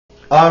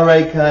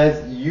Alright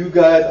guys, you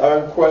guys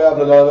are quite up.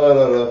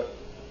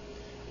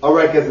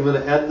 Alright guys, I'm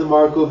going to end the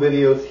Marco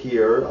videos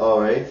here,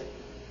 alright?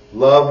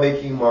 Love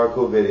making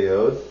Marco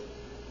videos.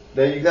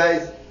 Now you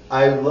guys,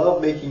 I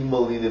love making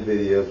Melina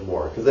videos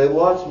more, because I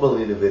watch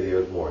Melina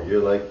videos more.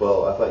 You're like,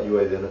 well, I thought you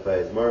identify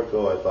as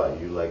Marco, I thought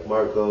you like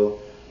Marco.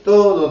 I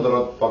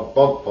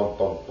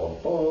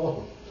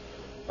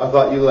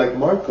thought you liked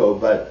Marco,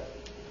 but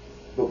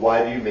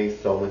why do you make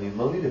so many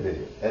Melina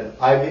videos? And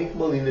I make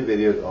Melina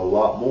videos a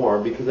lot more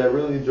because I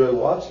really enjoy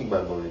watching my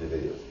Melina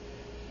videos.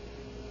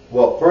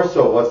 Well, first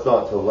of all, what's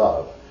not to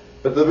love?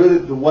 But a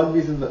couple of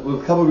reasons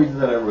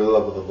that I really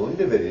love the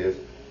Melina videos,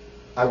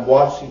 I'm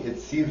watching, it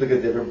seems like a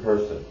different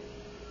person.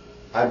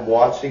 I'm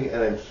watching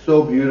and I'm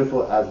so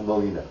beautiful as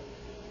Melina.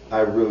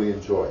 I really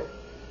enjoy.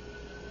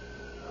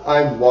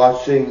 I'm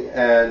watching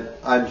and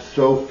I'm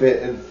so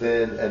fit and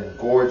thin and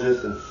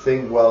gorgeous and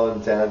sing well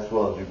and dance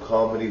well and do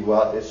comedy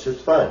well. It's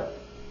just fun.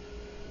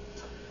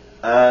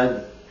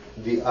 And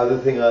the other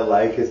thing I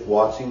like is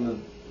watching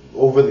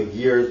over the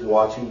years,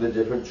 watching the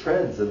different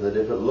trends and the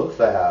different looks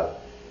I have.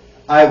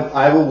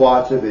 I will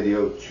watch a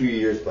video 2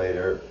 years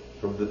later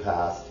from the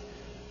past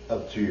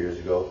of 2 years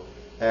ago,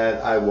 and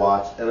I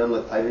watched and I'm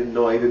like, I didn't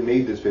know I even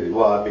made this video.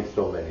 Well, I make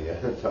so many.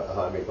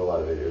 I make a lot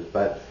of videos,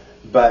 but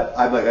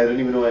I'm like, I didn't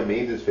even know I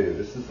made this video.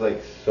 This is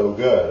like so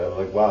good. I'm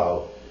like,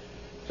 wow.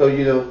 So,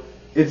 you know,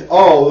 it's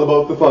all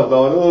about the fun.